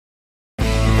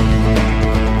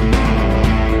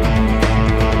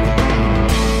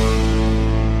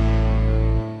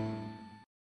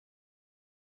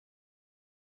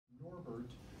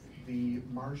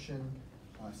Martian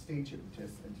stage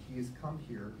hypnotist, and he has come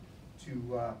here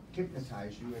to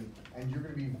hypnotize you, and you're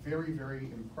going to be very,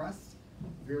 very impressed,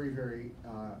 very, very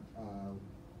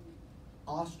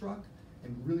awestruck,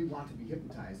 and really want to be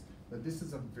hypnotized. But this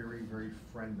is a very, very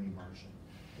friendly Martian.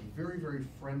 A very, very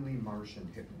friendly Martian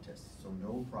hypnotist, so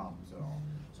no problems at all.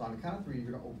 So on the count of 3,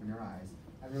 you're going to open your eyes.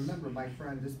 And remember, my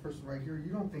friend, this person right here,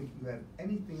 you don't think you have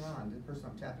anything on. This person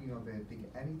I'm tapping, you don't think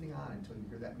anything on until you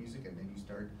hear that music, and then you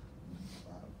start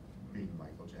being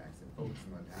Michael Jackson,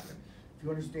 focusing on what happened. If you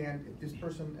understand, if this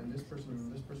person and this person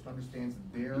and this person understands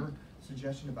their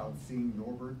suggestion about seeing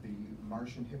Norbert the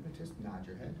Martian hypnotist, nod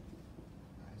your head.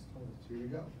 Eyes closed. Here we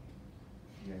go.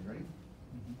 You guys ready?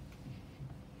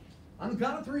 On the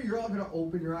count of 3, you're all going to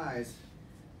open your eyes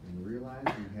and realize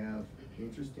you have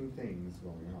interesting things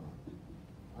going on.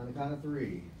 On the count of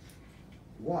 3,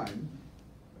 1. Let me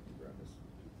grab this.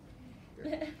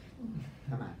 There.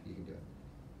 Come on, you can do it.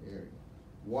 There you go.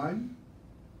 1,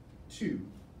 2,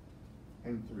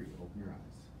 and 3. Open your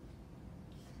eyes.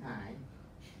 Hi.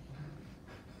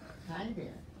 Hi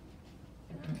there.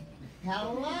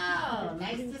 Hello.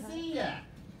 Nice to see you.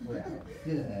 Well,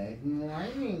 good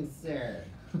morning, sir.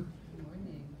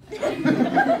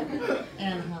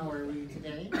 And how are we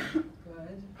today?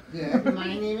 Good. Good. My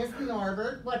name is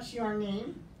Norbert. What's your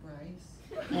name? Rice.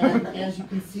 And as you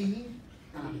can see,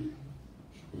 I'm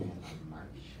a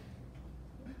Martian.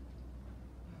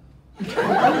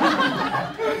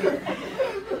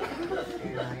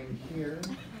 And I'm here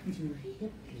to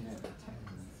hypnotize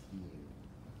you.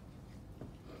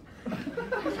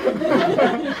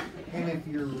 And if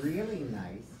you're really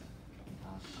nice,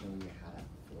 I'll show you how to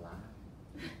fly.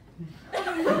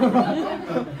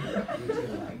 Would you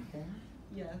like that?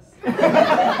 Yes.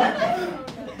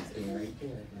 Stay right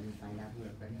there. Let me find out who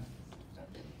everybody else is.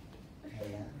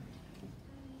 Hello.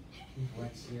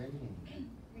 What's your name?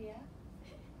 Ria.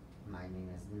 My name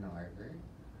is Norbert.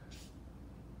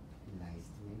 Nice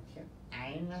to meet you.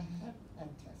 I'm a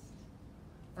hypnotist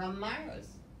from Mars.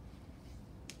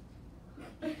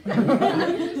 No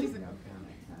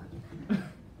comment, huh?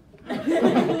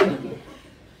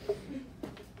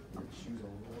 Shoes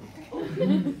all over. Would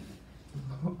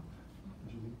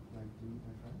you like to meet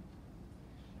my friend?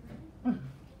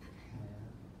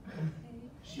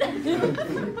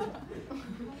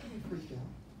 Freaked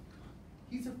out.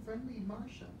 He's a friendly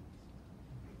Martian.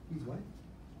 He's what?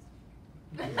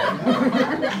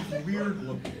 He's weird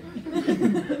looking.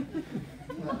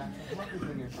 Well, that's what happens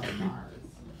when you're from Mars.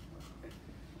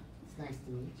 It's nice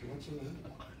to meet you. What's your name?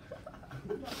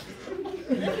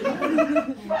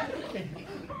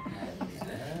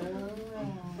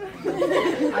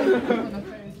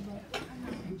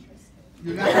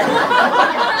 You're not.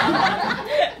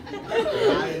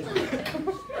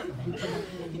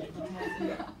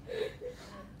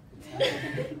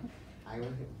 I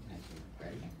will hypnotize you.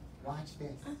 Ready? Watch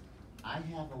this. I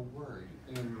have a word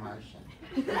in Martian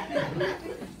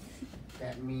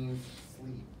that means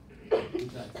sleep. Would you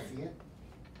like to see it?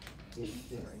 It's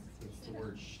this. It's the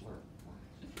word schlurp.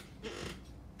 Watch.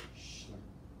 Schlurp.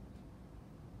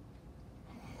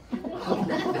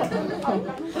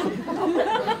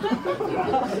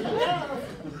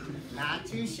 Not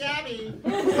too shabby.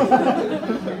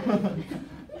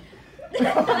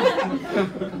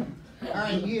 All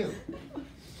right, you.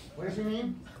 What's your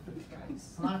name?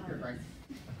 Come on up here, Bryce.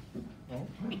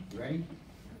 You ready? You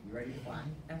ready to fly?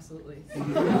 Absolutely. See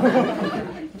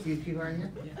these people right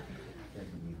here? Yeah. They're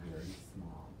going to be very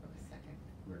small for a second.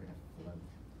 We're going to float.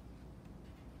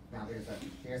 Now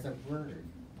there's a word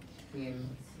in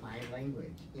my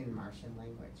language, in Martian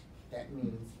language, that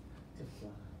means to fly.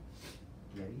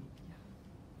 Ready? Yeah.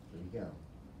 Here we go.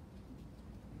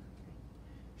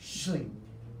 Shling.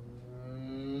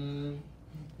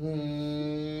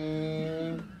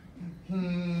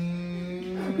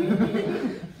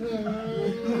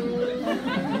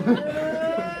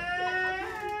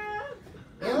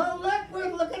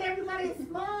 Oh, look at everybody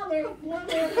small. They're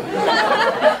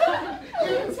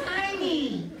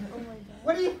tiny. Oh my god.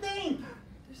 What do you think?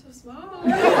 They're so small.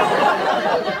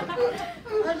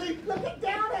 Look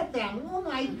down at them. Oh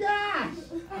my gosh.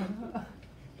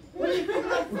 What do you think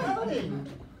about floating?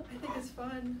 I think it's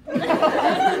fun.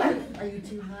 Are you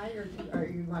too high or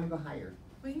you want to go higher?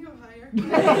 We can go higher.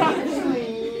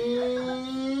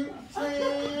 Swing,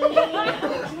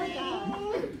 swing,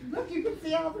 swing. Look, you can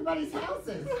see everybody's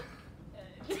houses.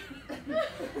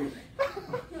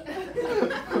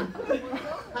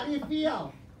 How do you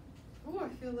feel? Oh, I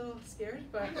feel a little scared,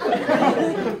 but. All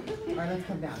right, let's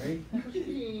come down. Ready?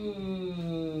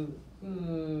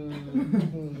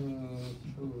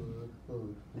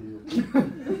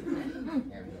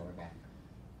 There we go, we're back.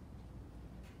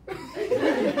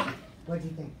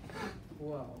 What'd you think?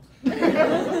 Whoa.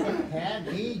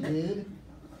 Heavy, dude.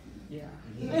 Yeah.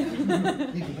 Yeah.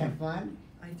 Did you have fun?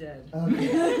 I did. Okay.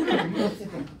 You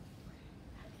sit down.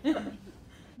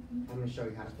 I'm going to show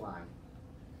you how to fly.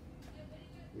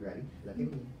 You ready? Look at me.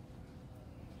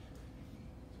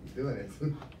 She's doing it.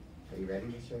 Are you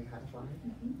ready to show you how to fly?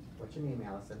 What's your name,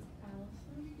 Allison?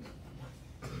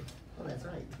 Allison. Oh, that's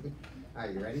right. All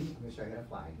right, you ready? I'm going to show you how to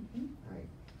fly. All right,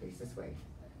 face this way.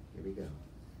 Here we go.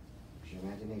 Use your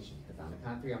imagination. Because on the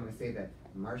count of three, I'm going to say the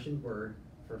Martian word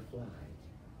for fly.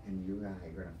 And you and I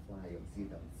are going to fly. You'll see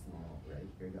them small, right?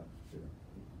 Here we go. Here we go.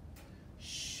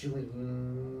 Shling,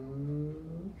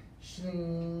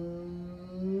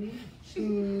 shling,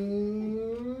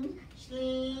 shling,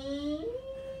 shling.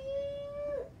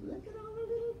 Look at all the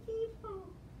little people.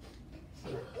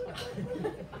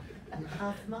 Look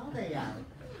how small they are.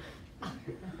 Are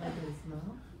they small?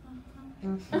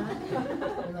 We're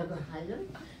gonna go higher?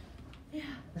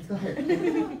 Yeah. Let's go higher.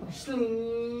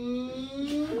 Shling,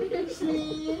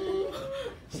 shling,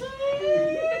 shling.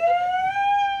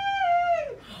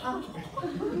 Oh.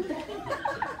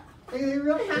 Are they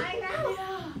real high now?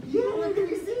 Yeah. Yeah, what can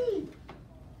you see?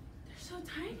 They're so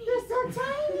tiny. They're so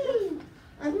tiny.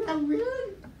 Isn't that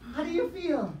weird? How do you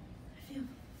feel? I feel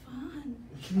fun.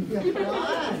 You feel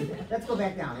fun. Let's go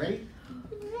back down. Ready?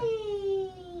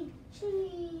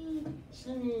 Shling,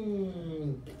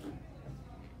 shling.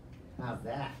 How's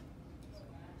that?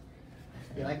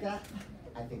 You like that?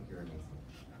 I think you're amazing.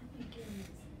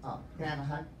 Oh, can I have a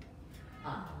hug?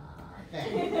 Ah,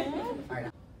 thanks. All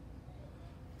right.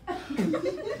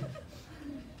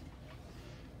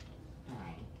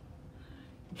 Hi.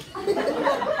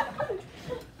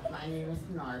 My name is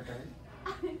Norbert.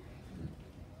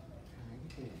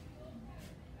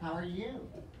 How are you?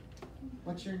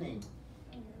 What's your name?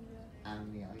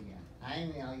 Amelia. Hi,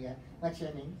 Amelia. What's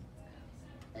your name?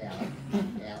 Alice.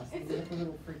 Alice. You look a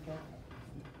little freaked out.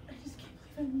 I just can't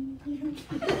believe I'm meeting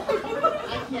you.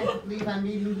 I can't believe I'm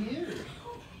meeting you.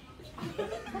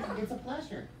 It's a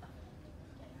pleasure.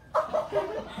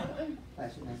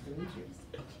 Pleasure, nice to meet you.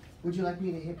 Would you like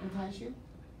me to hypnotize you?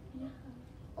 Yeah.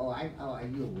 Oh,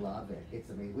 you'll love it. It's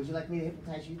amazing. Would you like me to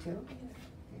hypnotize you too? Okay.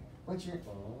 What's your,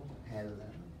 oh, hello.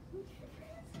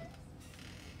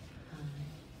 Hi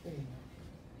there.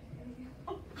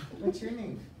 What's your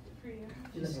name? Priya.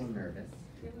 You look a little nervous.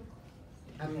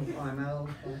 I'm a little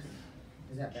close.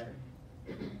 Is that better?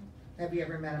 Have you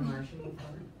ever met a Martian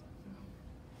before?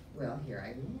 Well, here I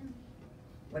am.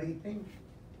 What do you think?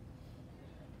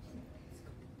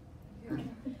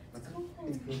 What's up?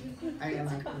 It's cool. I am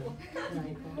like cool. Am I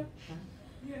cool? Huh?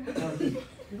 Yeah. Oh, you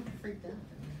look freaked out.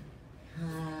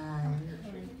 Hi.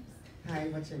 Hi,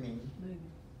 what's your name?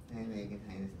 Hi, Megan.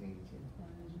 Hi, nice to meet you.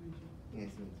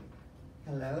 Nice to meet you.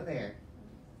 Hello there.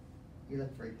 You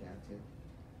look freaked out too.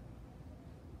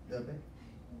 A little bit?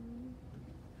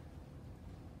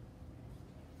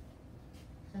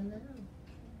 Hello.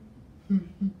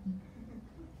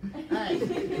 Hi.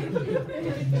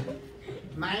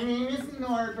 My name is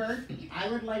Norbert. I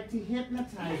would like to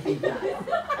hypnotize you guys.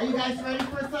 Are you guys ready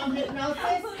for some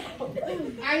hypnosis?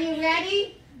 Are you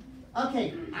ready?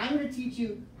 Okay, I'm going to teach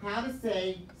you how to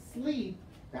say sleep.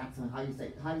 That's how you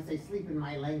say sleep in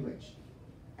my language.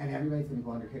 And everybody's going to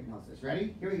go under hypnosis.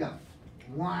 Ready? Here we go.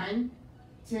 1,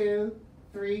 2,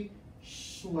 3,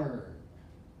 slurp.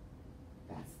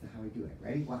 That's how we do it.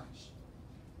 Ready? Watch.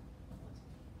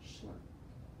 Slurp.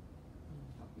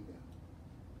 Up you go.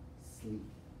 Sleep.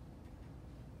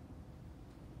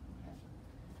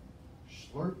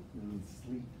 Slurp means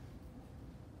sleep.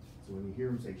 So when you hear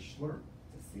him say slurp,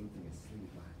 it's the same thing as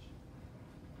sleep. Watch.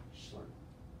 Slurp.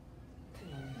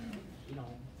 No.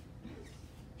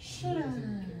 Slurp.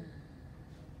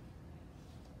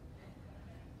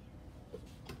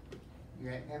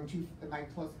 Am I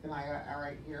close? Am I all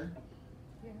right here?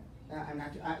 Yeah. I'm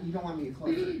not. You don't want me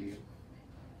closer, do you?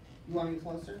 You want me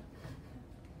closer?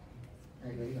 All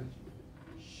right, ready?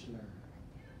 Slur.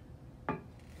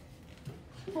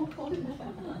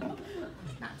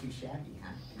 Not too shabby,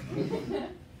 huh?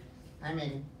 Hi,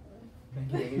 Megan.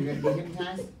 Megan, you ready to be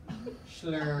hypnotized?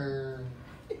 Slur.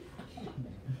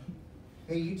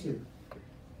 Hey, you two.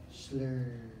 Slur.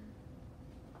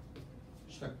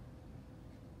 Slur.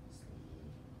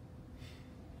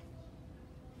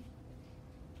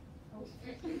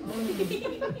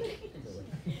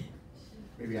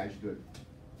 Maybe I should do it.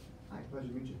 Hi, pleasure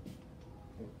to meet you.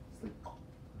 Sleep.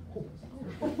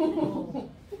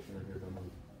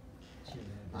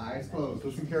 Eyes closed.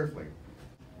 Listen carefully.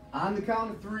 On the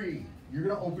count of 3, you're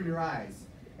going to open your eyes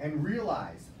and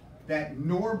realize that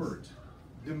Norbert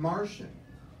the Martian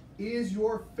is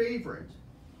your favorite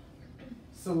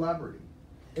celebrity.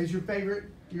 is your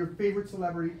favorite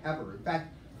celebrity ever. In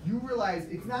fact, you realize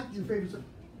it's not your favorite.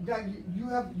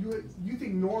 You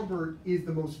think Norbert is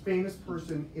the most famous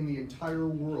person in the entire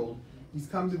world. He's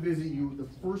come to visit you. The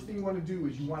first thing you want to do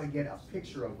is you want to get a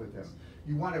picture with him.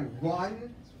 You want to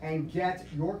run and get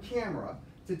your camera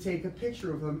to take a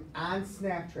picture of him on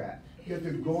Snapchat. You have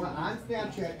to go on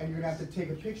Snapchat and you're going to have to take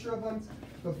a picture of him.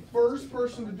 The first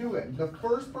person to do it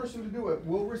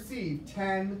will receive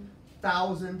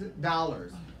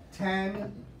 $10,000.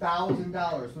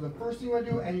 $10,000. So the first thing you want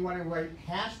to do, and you want to write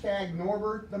hashtag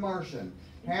Norbert the Martian.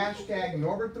 Hashtag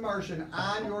Norbert the Martian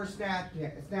on your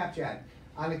Snapchat.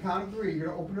 On the count of 3, you're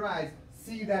going to open your eyes,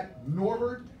 see that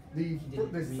Norbert, the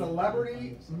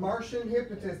celebrity Martian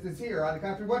hypnotist, is here. On the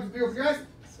count of 3, 1, 2, 3, open your eyes.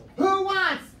 Who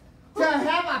wants to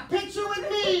have a picture with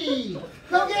me?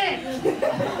 Go get it! You're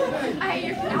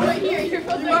right here. You're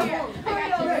both right here. I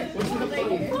got you.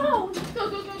 Oh, go.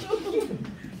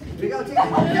 We gotta take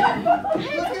it.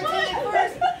 Let's get it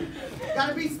first.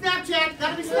 Gotta be Snapchat.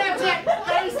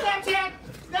 Snapchat.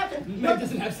 No, it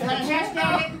doesn't have Snapchat.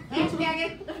 Hashtag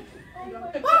it.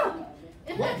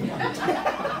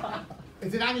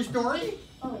 Is it on your story?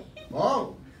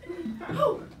 Oh.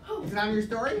 Is it on your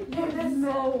story?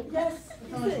 No. Yes.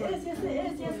 Yes,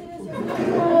 it is.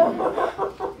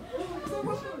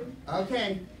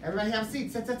 Okay, everybody have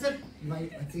seats. Sit. Let's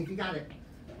see if you got it.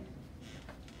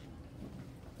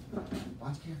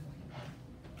 Watch carefully.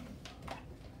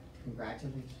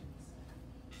 Congratulations.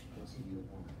 Those of you who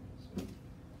won.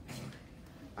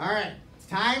 All right, it's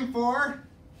time for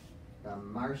the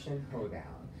Martian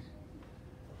Hoedown.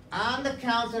 On the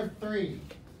count of 3,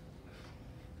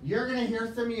 you're gonna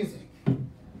hear some music.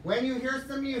 When you hear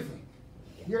some music,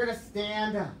 you're gonna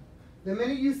stand up. The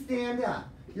minute you stand up,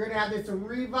 you're gonna have this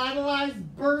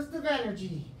revitalized burst of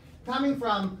energy coming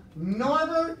from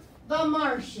Norbert the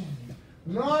Martian.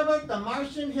 Norbert the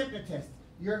Martian Hypnotist.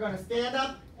 You're gonna stand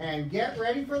up and get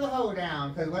ready for the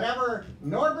hoedown, because whatever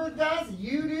Norbert does,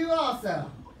 you do also.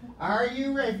 Are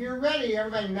you ready? If you're ready,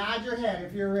 everybody nod your head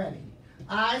if you're ready.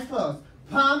 Eyes closed,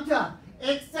 pumped up,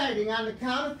 exciting. On the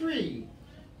count of 3.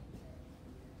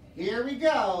 Here we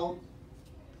go.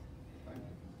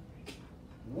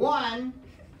 1,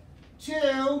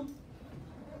 2,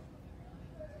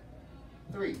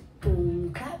 3.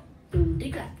 Boom clap, boom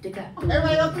de clap, de clap.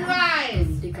 Everybody open your eyes.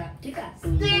 De clap, de clap.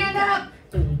 Stand up.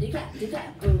 Boom de clap, de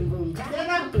clap. Boom